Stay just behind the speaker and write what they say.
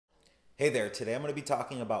Hey there, today I'm going to be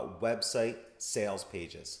talking about website sales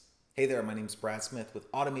pages. Hey there, my name is Brad Smith with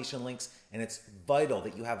Automation Links, and it's vital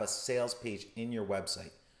that you have a sales page in your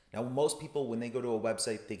website. Now, most people, when they go to a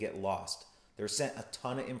website, they get lost. They're sent a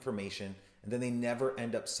ton of information, and then they never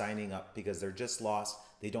end up signing up because they're just lost,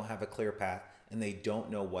 they don't have a clear path, and they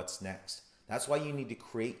don't know what's next. That's why you need to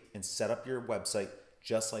create and set up your website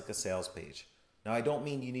just like a sales page. Now, I don't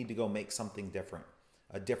mean you need to go make something different,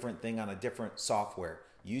 a different thing on a different software.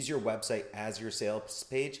 Use your website as your sales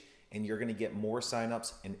page, and you're going to get more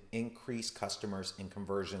signups and increase customers and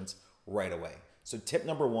conversions right away. So tip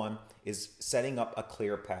number one is setting up a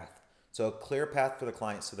clear path. So a clear path for the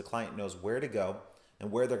client so the client knows where to go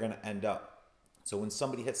and where they're going to end up. So when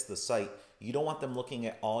somebody hits the site, you don't want them looking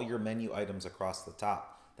at all your menu items across the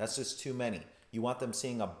top. That's just too many. You want them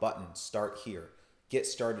seeing a button, start here, get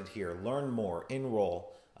started here, learn more,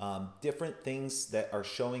 enroll, different things that are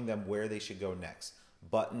showing them where they should go next.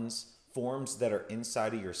 Buttons, forms that are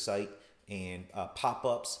inside of your site, and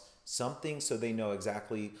pop-ups, something so they know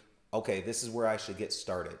exactly, okay, this is where I should get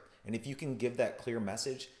started. And if you can give that clear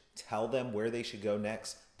message, tell them where they should go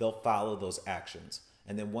next, they'll follow those actions.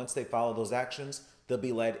 And then once they follow those actions, they'll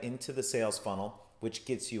be led into the sales funnel, which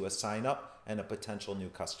gets you a sign up and a potential new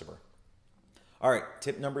customer. All right,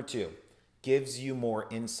 tip number two, gives you more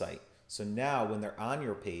insight. So now when they're on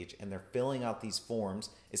your page and they're filling out these forms,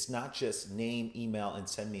 it's not just name, email, and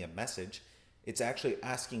send me a message. It's actually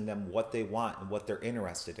asking them what they want and what they're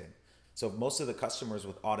interested in. So most of the customers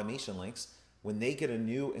with automation links, when they get a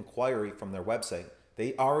new inquiry from their website,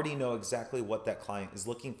 they already know exactly what that client is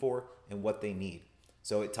looking for and what they need.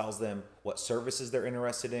 So it tells them what services they're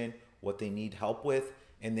interested in, what they need help with,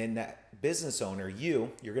 and then that business owner, you're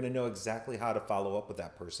going to know exactly how to follow up with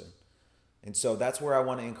that person. And so that's where I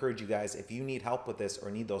want to encourage you guys. If you need help with this or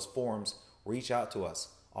need those forms, reach out to us.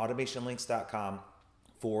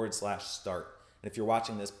 automationlinks.com/start. And if you're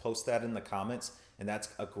watching this, post that in the comments. And that's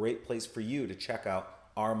a great place for you to check out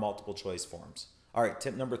our multiple choice forms. All right,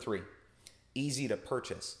 tip number three, easy to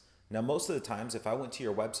purchase. Now, most of the times, if I went to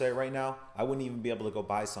your website right now, I wouldn't even be able to go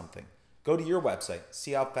buy something. Go to your website,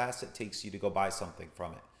 see how fast it takes you to go buy something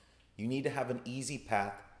from it. You need to have an easy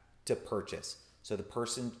path to purchase. So the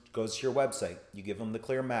person goes to your website, you give them the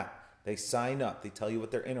clear map, they sign up, they tell you what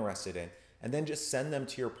they're interested in, and then just send them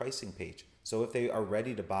to your pricing page. So if they are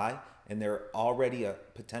ready to buy and they're already a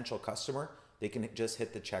potential customer, they can just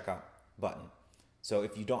hit the checkout button. So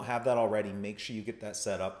if you don't have that already, make sure you get that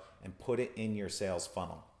set up and put it in your sales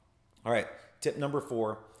funnel. All right, tip number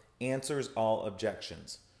four, answers all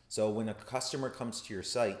objections. So when a customer comes to your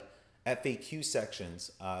site, FAQ sections,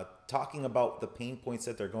 talking about the pain points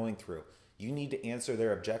that they're going through, you need to answer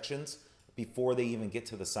their objections before they even get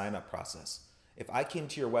to the sign-up process. If I came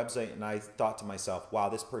to your website and I thought to myself, wow,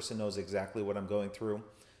 this person knows exactly what I'm going through,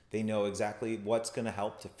 they know exactly what's going to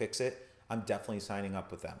help to fix it, I'm definitely signing up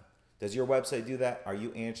with them. Does your website do that? Are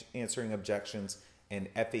you answering objections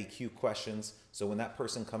and FAQ questions so when that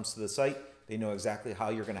person comes to the site, they know exactly how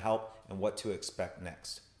you're going to help and what to expect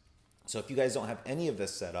next? So if you guys don't have any of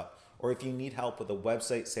this set up, or if you need help with a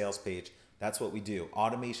website sales page, that's what we do.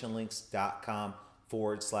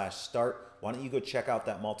 automationlinks.com/start. Why don't you go check out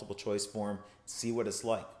that multiple choice form, see what it's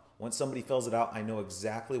like. Once somebody fills it out, I know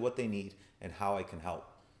exactly what they need and how I can help.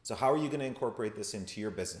 So how are you going to incorporate this into your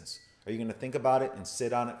business? Are you going to think about it and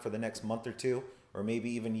sit on it for the next month or two, or maybe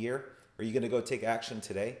even year? Or are you going to go take action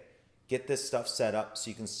today? Get this stuff set up so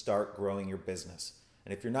you can start growing your business.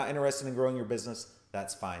 And if you're not interested in growing your business,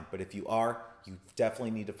 that's fine. But if you are, you definitely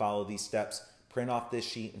need to follow these steps. Print off this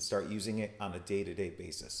sheet and start using it on a day-to-day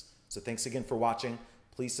basis. So thanks again for watching.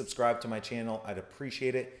 Please subscribe to my channel. I'd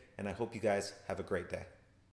appreciate it. And I hope you guys have a great day.